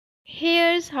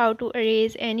is how to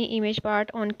erase any image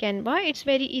part on Canva. It's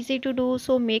very easy to do,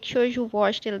 so make sure you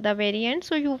watch till the very end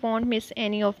so you won't miss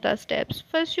any of the steps.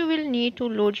 First, you will need to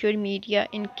load your media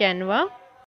in Canva.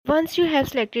 Once you have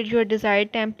selected your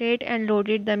desired template and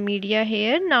loaded the media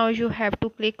here, now you have to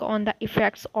click on the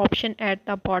effects option at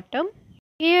the bottom.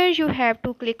 Here you have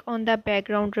to click on the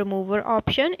background remover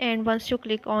option, and once you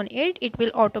click on it, it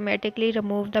will automatically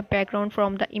remove the background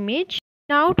from the image.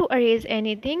 Now to erase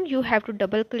anything, you have to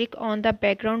double click on the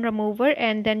background remover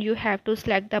and then you have to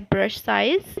select the brush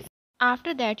size.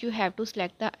 After that, you have to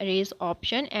select the erase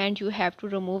option and you have to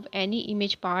remove any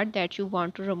image part that you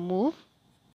want to remove.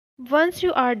 Once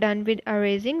you are done with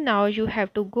erasing, now you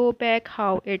have to go back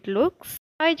how it looks.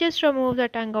 I just removed the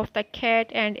tongue of the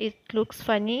cat and it looks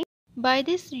funny. By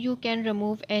this, you can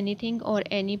remove anything or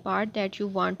any part that you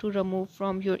want to remove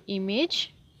from your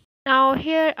image. Now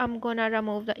here I'm gonna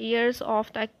remove the ears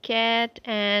of the cat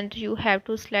and you have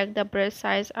to select the brush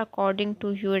size according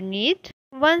to your need.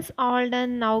 Once all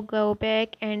done, now go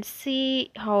back and see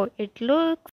how it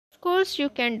looks. Of course, you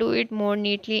can do it more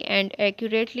neatly and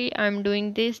accurately. I'm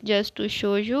doing this just to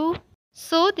show you.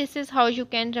 So this is how you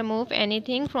can remove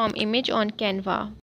anything from image on Canva.